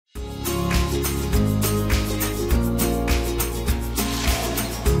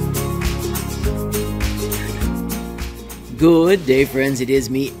Good day, friends. It is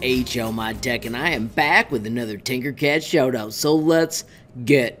me, HLModTech, and I am back with another Tinkercad Shoutout. So let's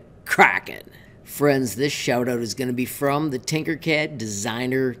get cracking. Friends, this shoutout is going to be from the Tinkercad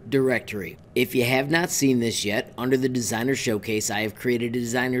Designer Directory. If you have not seen this yet, under the Designer Showcase, I have created a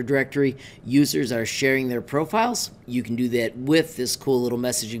Designer Directory. Users are sharing their profiles. You can do that with this cool little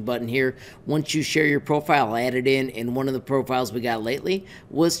messaging button here. Once you share your profile, add it in, and one of the profiles we got lately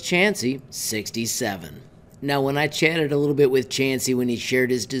was Chancey67. Now, when I chatted a little bit with Chancey when he shared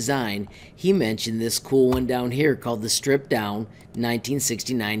his design, he mentioned this cool one down here called the Stripped Down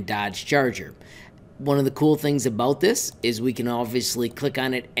 1969 Dodge Charger. One of the cool things about this is we can obviously click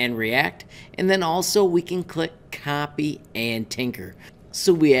on it and react, and then also we can click copy and tinker.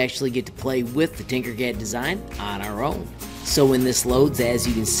 So we actually get to play with the Tinkercad design on our own. So when this loads, as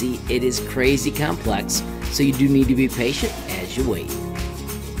you can see, it is crazy complex, so you do need to be patient as you wait.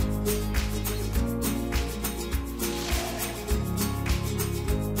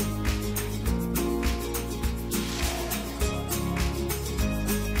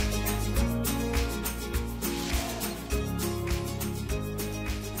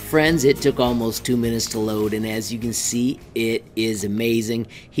 Friends, it took almost 2 minutes to load, and as you can see, it is amazing.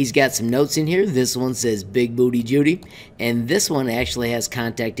 He's got some notes in here. This one says Big Booty Judy, and this one actually has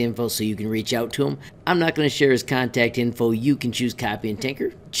contact info so you can reach out to him. I'm not going to share his contact info. You can choose copy and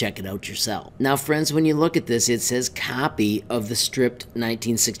tinker. Check it out yourself. Now, friends, when you look at this, it says copy of the stripped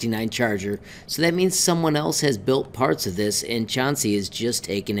 1969 Charger, so that means someone else has built parts of this, and Chancey is just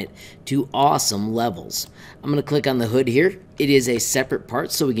taking it to awesome levels. I'm going to click on the hood here. It is a separate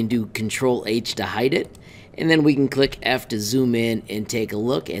part, so we can do Control H to hide it, and then we can click F to zoom in and take a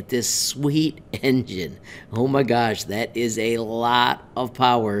look at this sweet engine. Oh my gosh, that is a lot of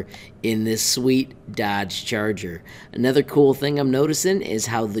power in this sweet Dodge Charger. Another cool thing I'm noticing is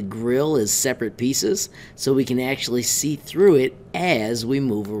how the grill is separate pieces, so we can actually see through it as we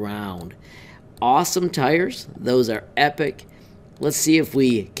move around. Awesome tires, those are epic. Let's see if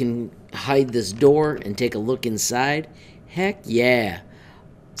we can hide this door and take a look inside. Heck yeah.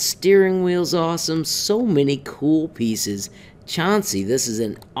 Steering wheel's awesome. So many cool pieces. Chancey, this is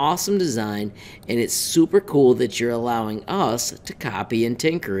an awesome design, and it's super cool that you're allowing us to copy and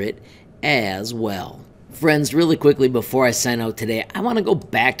tinker it as well. Friends, really quickly before I sign out today, I want to go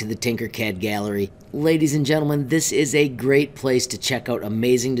back to the Tinkercad Gallery. Ladies and gentlemen, this is a great place to check out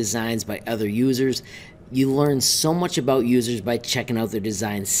amazing designs by other users. You learn so much about users by checking out their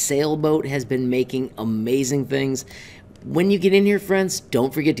designs. Sailboat has been making amazing things. When you get in here, friends,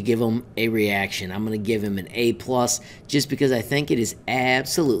 don't forget to give him a reaction. I'm going to give him an A+, just because I think it is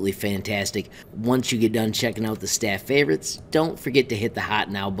absolutely fantastic. Once you get done checking out the staff favorites, don't forget to hit the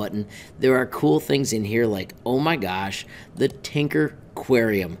Hot Now button. There are cool things in here like, oh my gosh, the Tinker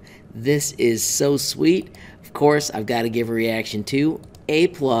Aquarium. This is so sweet. Of course, I've got to give a reaction to A+.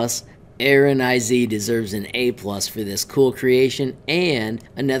 Aaron IZ deserves an A+ for this cool creation, and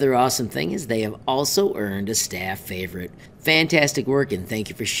another awesome thing is they have also earned a staff favorite. Fantastic work, and thank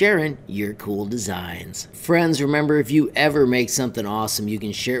you for sharing your cool designs. Friends, remember, if you ever make something awesome, you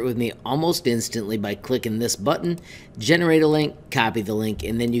can share it with me almost instantly by clicking this button, generate a link, copy the link,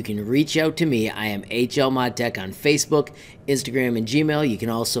 and then you can reach out to me. I am HLModTech on Facebook, Instagram, and Gmail. You can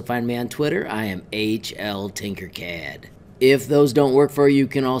also find me on Twitter. I am HLTinkercad. If those don't work for you, you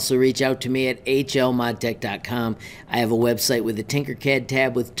can also reach out to me at HLModTech.com. I have a website with a Tinkercad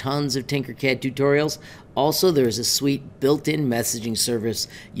tab with tons of Tinkercad tutorials. Also, there's a sweet built-in messaging service.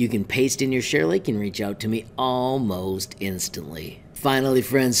 You can paste in your share link and reach out to me almost instantly. Finally,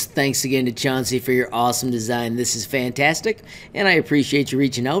 friends, thanks again to Chancey for your awesome design. This is fantastic, and I appreciate you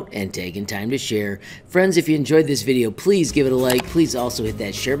reaching out and taking time to share. Friends, if you enjoyed this video, please give it a like. Please also hit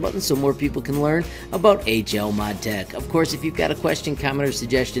that share button so more people can learn about HLModTech. Of course, if you've got a question, comment, or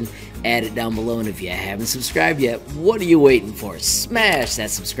suggestion, add it down below. And if you haven't subscribed yet, what are you waiting for? Smash that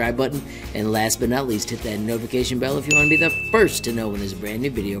subscribe button. And last but not least, hit that notification bell if you want to be the first to know when there's a brand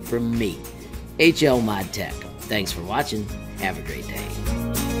new video from me, HLModTech. Thanks for watching. Have a great day.